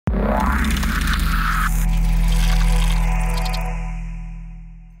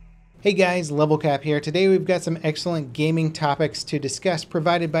Hey guys, Level Cap here. Today we've got some excellent gaming topics to discuss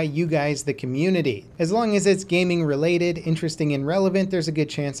provided by you guys, the community. As long as it's gaming related, interesting, and relevant, there's a good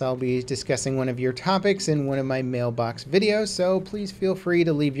chance I'll be discussing one of your topics in one of my Mailbox videos, so please feel free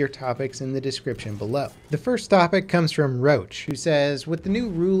to leave your topics in the description below. The first topic comes from Roach, who says, with the new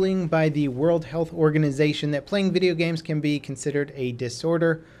ruling by the World Health Organization that playing video games can be considered a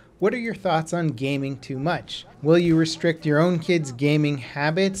disorder, what are your thoughts on gaming too much? Will you restrict your own kids' gaming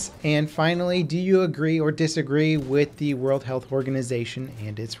habits? And finally, do you agree or disagree with the World Health Organization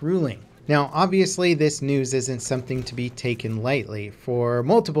and its ruling? Now, obviously, this news isn't something to be taken lightly for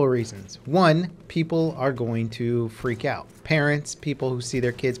multiple reasons. One, people are going to freak out. Parents, people who see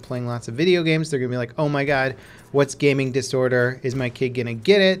their kids playing lots of video games, they're going to be like, oh my God, what's gaming disorder? Is my kid going to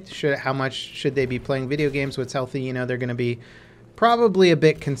get it? How much should they be playing video games? What's healthy? You know, they're going to be probably a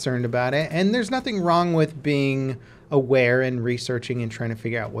bit concerned about it. And there's nothing wrong with being aware and researching and trying to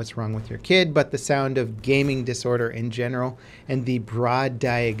figure out what's wrong with your kid, but the sound of gaming disorder in general and the broad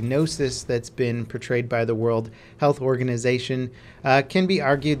diagnosis that's been portrayed by the World Health Organization can be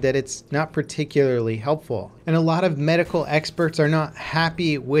argued that it's not particularly helpful. And a lot of medical experts are not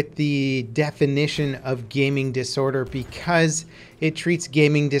happy with the definition of gaming disorder because it treats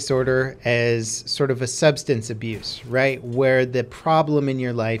gaming disorder as sort of a substance abuse, right? Where the problem in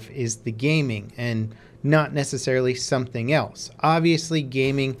your life is the gaming and not necessarily something else. Obviously,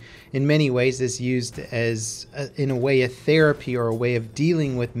 gaming in many ways is used as, in a way, a therapy or a way of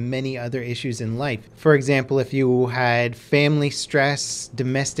dealing with many other issues in life. For example, if you had family stress,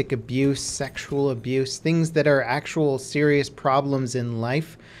 domestic abuse, sexual abuse, things that are actual serious problems in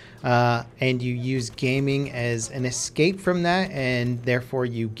life, and you use gaming as an escape from that, and therefore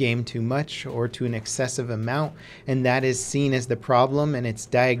you game too much or to an excessive amount, and that is seen as the problem and it's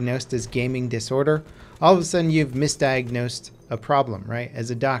diagnosed as gaming disorder, all of a sudden you've misdiagnosed a problem, right? As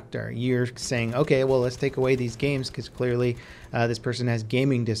a doctor, you're saying, okay, well, let's take away these games because clearly this person has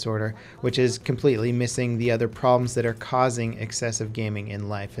gaming disorder, which is completely missing the other problems that are causing excessive gaming in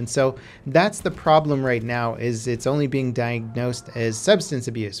life. And so that's the problem right now, is it's only being diagnosed as substance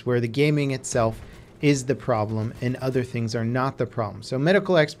abuse, where the gaming itself is the problem and other things are not the problem. So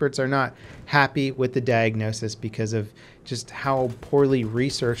medical experts are not happy with the diagnosis because of just how poorly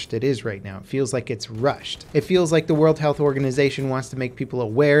researched it is right now. It feels like it's rushed. It feels like the World Health Organization wants to make people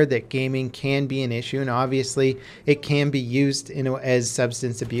aware that gaming can be an issue, and obviously it can be used as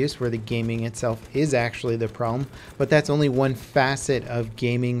substance abuse, where the gaming itself is actually the problem, but that's only one facet of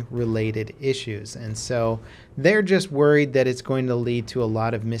gaming related issues. And so they're just worried that it's going to lead to a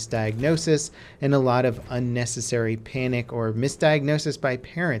lot of misdiagnosis and a lot of unnecessary panic or misdiagnosis by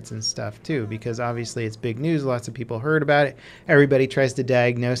parents and stuff too, because obviously it's big news. Lots of people heard about it. Everybody tries to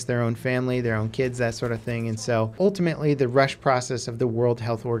diagnose their own family, their own kids, that sort of thing. And so ultimately the rush process of the World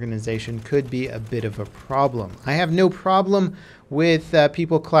Health Organization could be a bit of a problem. I have no problem with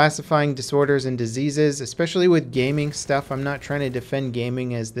people classifying disorders and diseases, especially with gaming stuff. I'm not trying to defend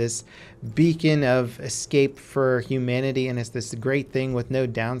gaming as this beacon of escape for humanity and it's this great thing with no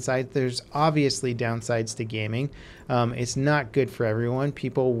downsides. There's obviously downsides to gaming. It's not good for everyone.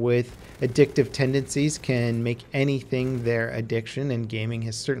 People with addictive tendencies can make anything their addiction, and gaming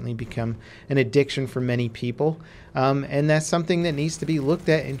has certainly become an addiction for many people. And that's something that needs to be looked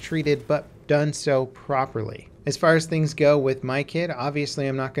at and treated, but done so properly. As far as things go with my kid, obviously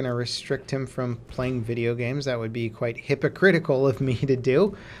I'm not going to restrict him from playing video games. That would be quite hypocritical of me to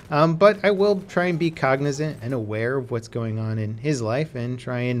do. But I will try and be cognizant and aware of what's going on in his life and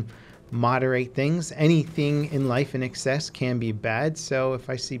try and moderate things. Anything in life in excess can be bad. So if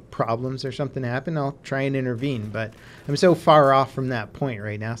I see problems or something happen, I'll try and intervene. But I'm so far off from that point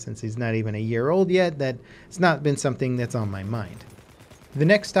right now, since he's not even a year old yet, that it's not been something that's on my mind. The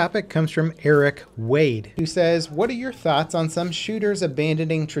next topic comes from Eric Wade, who says, what are your thoughts on some shooters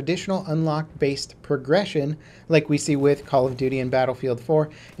abandoning traditional unlock-based progression like we see with Call of Duty and Battlefield 4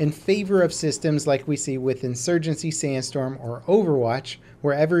 in favor of systems like we see with Insurgency, Sandstorm, or Overwatch,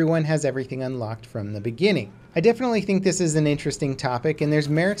 where everyone has everything unlocked from the beginning? I definitely think this is an interesting topic, and there's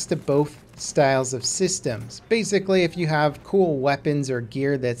merits to both styles of systems. Basically, if you have cool weapons or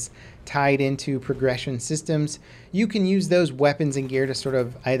gear that's tied into progression systems, you can use those weapons and gear to sort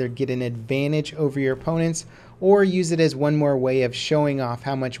of either get an advantage over your opponents or use it as one more way of showing off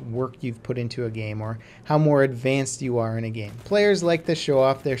how much work you've put into a game or how more advanced you are in a game. Players like to show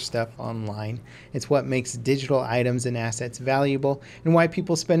off their stuff online. It's what makes digital items and assets valuable and why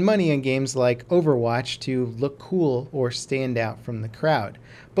people spend money in games like Overwatch to look cool or stand out from the crowd.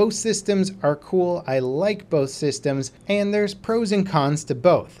 Both systems are cool. I like both systems, and there's pros and cons to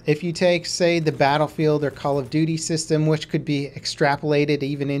both. If you take, say, the Battlefield or Call of Duty system, which could be extrapolated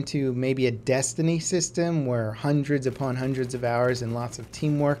even into maybe a Destiny system where hundreds upon hundreds of hours and lots of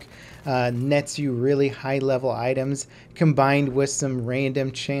teamwork nets you really high-level items, combined with some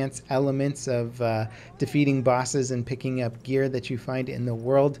random chance elements of defeating bosses and picking up gear that you find in the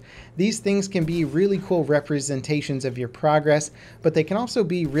world. These things can be really cool representations of your progress, but they can also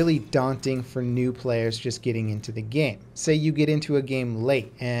be really daunting for new players just getting into the game. Say you get into a game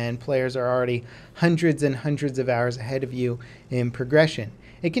late and players are already hundreds and hundreds of hours ahead of you in progression.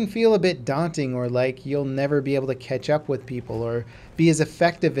 It can feel a bit daunting, or like you'll never be able to catch up with people or be as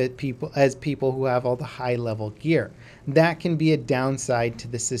effective as people who have all the high level gear. That can be a downside to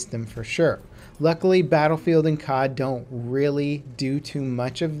the system for sure. Luckily, Battlefield and COD don't really do too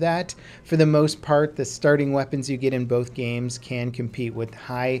much of that. For the most part, the starting weapons you get in both games can compete with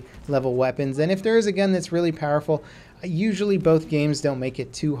high level weapons, and if there is a gun that's really powerful, usually both games don't make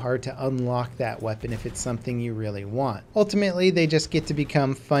it too hard to unlock that weapon if it's something you really want. Ultimately, they just get to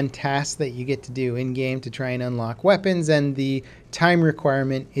become fun tasks that you get to do in-game to try and unlock weapons, and the time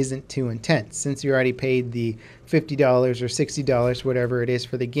requirement isn't too intense. Since you already paid the $50 or $60, whatever it is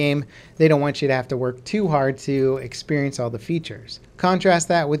for the game, they don't want you to have to work too hard to experience all the features. Contrast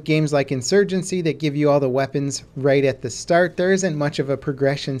that with games like Insurgency that give you all the weapons right at the start. There isn't much of a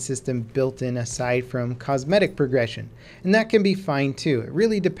progression system built in aside from cosmetic progression, and that can be fine too. It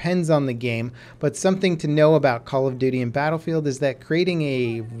really depends on the game, but something to know about Call of Duty and Battlefield is that creating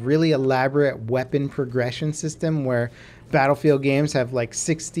a really elaborate weapon progression system where Battlefield games have like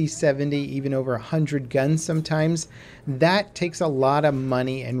 60, 70, even over 100 guns sometimes, that takes a lot of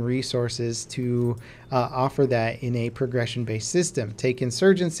money and resources to offer that in a progression-based system. Take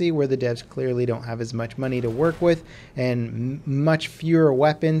Insurgency, where the devs clearly don't have as much money to work with and much fewer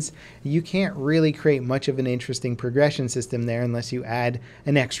weapons. You can't really create much of an interesting progression system there unless you add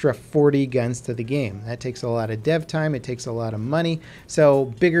an extra 40 guns to the game. That takes a lot of dev time, it takes a lot of money,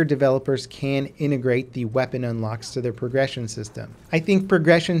 so bigger developers can integrate the weapon unlocks to their progression system. I think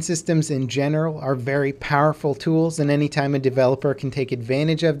progression systems in general are very powerful tools, and anytime a developer can take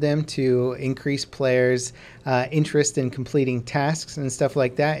advantage of them to increase players' interest in completing tasks and stuff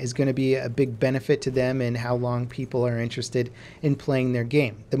like that is going to be a big benefit to them and how long people are interested in playing their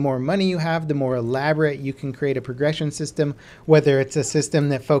game. The more money you have, the more elaborate you can create a progression system, whether it's a system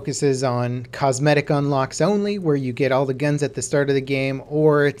that focuses on cosmetic unlocks only, where you get all the guns at the start of the game,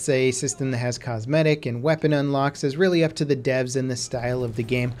 or it's a system that has cosmetic and weapon unlocks, is really up to the devs and the style of the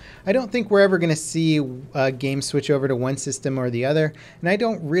game. I don't think we're ever going to see games switch over to one system or the other, and I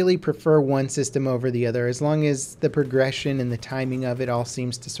don't really prefer one system over the other. As long as the progression and the timing of it all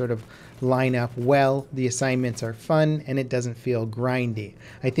seems to sort of line up well, the assignments are fun, and it doesn't feel grindy.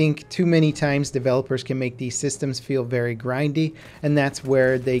 I think too many times developers can make these systems feel very grindy, and that's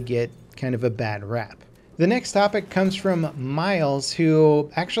where they get kind of a bad rap. The next topic comes from Miles,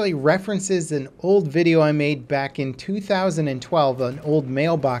 who actually references an old video I made back in 2012, an old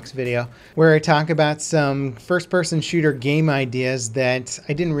Mailbox video, where I talk about some first-person shooter game ideas that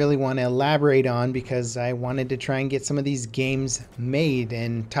I didn't really want to elaborate on because I wanted to try and get some of these games made,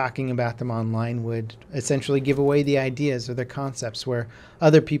 and talking about them online would essentially give away the ideas or the concepts where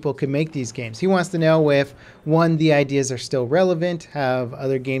other people could make these games. He wants to know if, one, the ideas are still relevant, have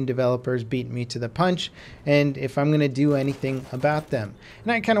other game developers beaten me to the punch, and if I'm going to do anything about them.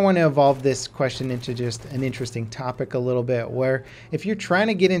 And I kind of want to evolve this question into just an interesting topic a little bit, where if you're trying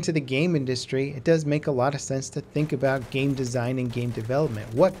to get into the game industry, it does make a lot of sense to think about game design and game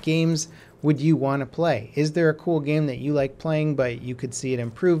development. What games would you want to play? Is there a cool game that you like playing but you could see it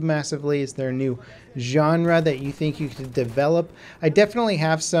improve massively? Is there a new genre that you think you could develop? I definitely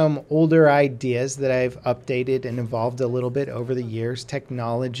have some older ideas that I've updated and evolved a little bit over the years.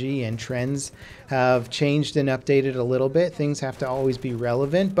 Technology and trends have changed and updated a little bit. Things have to always be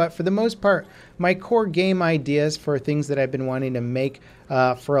relevant, but for the most part, my core game ideas for things that I've been wanting to make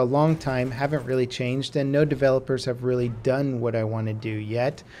for a long time haven't really changed, and no developers have really done what I want to do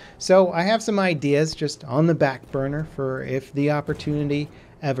yet. So I have some ideas just on the back burner for if the opportunity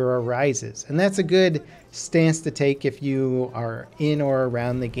ever arises. And that's a good stance to take if you are in or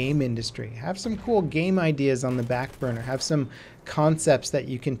around the game industry. Have some cool game ideas on the back burner. Have some concepts that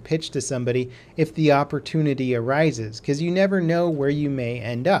you can pitch to somebody if the opportunity arises, because you never know where you may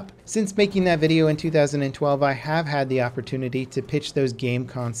end up. Since making that video in 2012, I have had the opportunity to pitch those game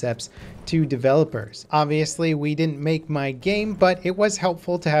concepts to developers. Obviously, we didn't make my game, but it was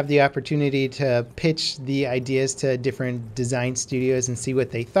helpful to have the opportunity to pitch the ideas to different design studios and see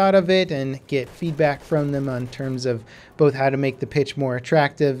what they thought of it and get feedback from them on terms of both how to make the pitch more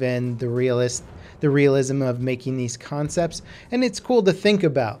attractive and the realism of making these concepts. And it's cool to think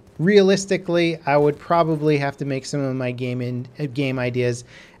about. Realistically, I would probably have to make some of my game ideas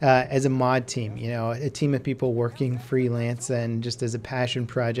as a mod team, a team of people working freelance and just as a passion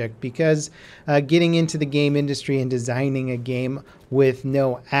project, because getting into the game industry and designing a game with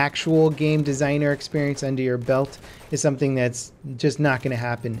no actual game designer experience under your belt is something that's just not going to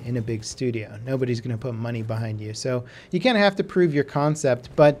happen in a big studio. Nobody's going to put money behind you. So you kind of have to prove your concept.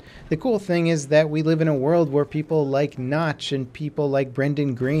 But the cool thing is that we live in a world where people like Notch and people like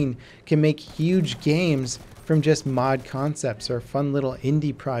Brendan Green can make huge games from just mod concepts or fun little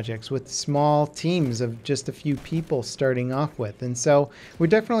indie projects with small teams of just a few people starting off with. And so we're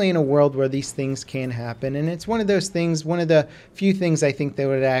definitely in a world where these things can happen. And it's one of those things, one of the few things I think that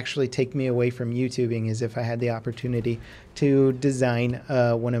would actually take me away from YouTubing is if I had the opportunity to design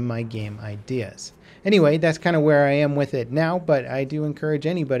one of my game ideas. Anyway, that's kind of where I am with it now, but I do encourage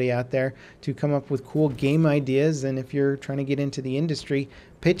anybody out there to come up with cool game ideas. And if you're trying to get into the industry,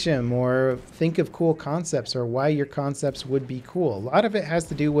 pitch them or think of cool concepts or why your concepts would be cool. A lot of it has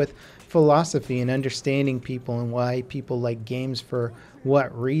to do with philosophy and understanding people and why people like games for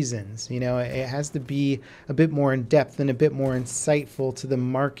what reasons. It has to be a bit more in depth and a bit more insightful to the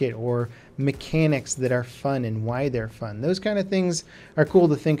market or mechanics that are fun and why they're fun. Those kind of things are cool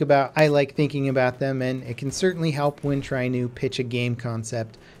to think about. I like thinking about them, and it can certainly help when trying to pitch a game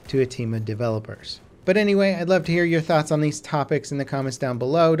concept to a team of developers. But anyway, I'd love to hear your thoughts on these topics in the comments down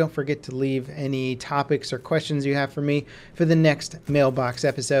below. Don't forget to leave any topics or questions you have for me for the next Mailbox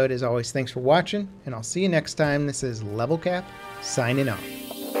episode. As always, thanks for watching, and I'll see you next time. This is Level Cap, signing off.